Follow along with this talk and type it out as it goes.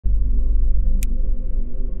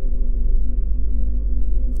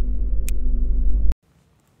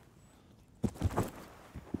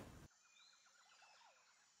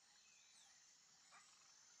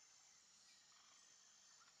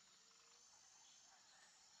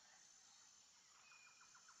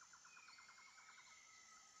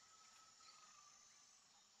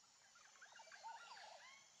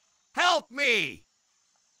Help me!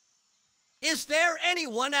 Is there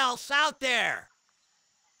anyone else out there?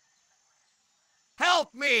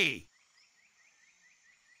 Help me!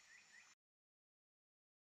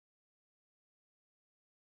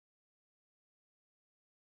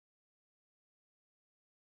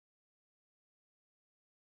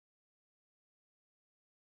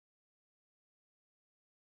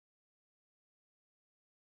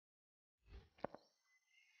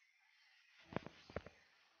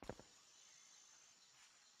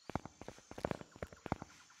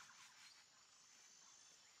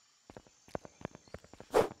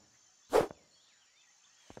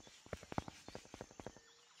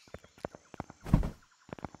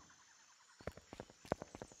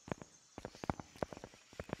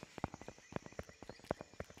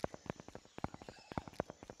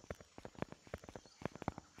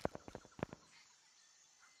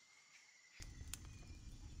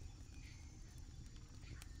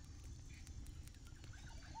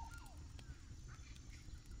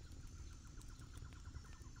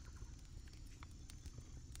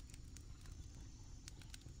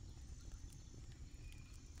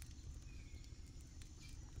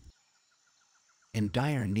 In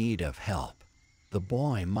dire need of help, the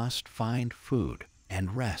boy must find food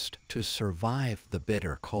and rest to survive the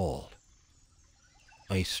bitter cold.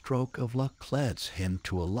 A stroke of luck leads him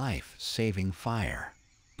to a life-saving fire,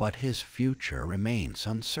 but his future remains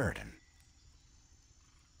uncertain.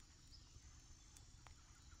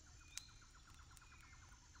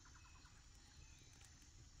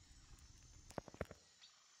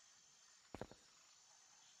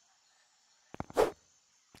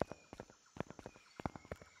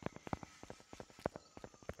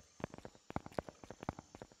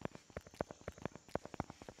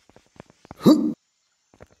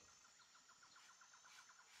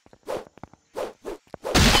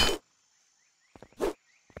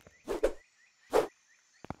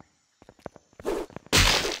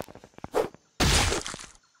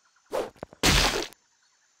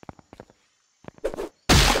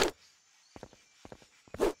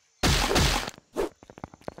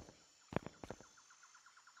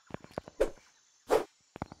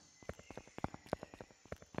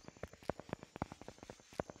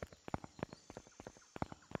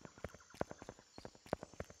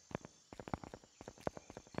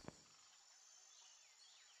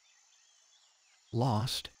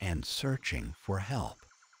 Lost and searching for help,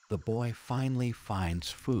 the boy finally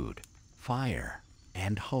finds food, fire,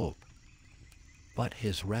 and hope. But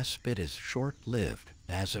his respite is short-lived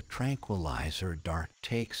as a tranquilizer dart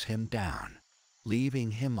takes him down,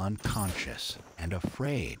 leaving him unconscious and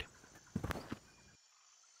afraid.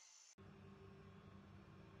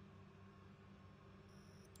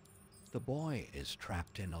 The boy is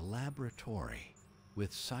trapped in a laboratory,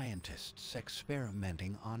 with scientists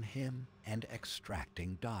experimenting on him and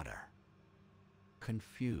extracting data.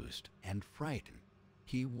 Confused and frightened,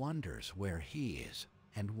 he wonders where he is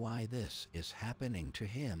and why this is happening to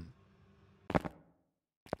him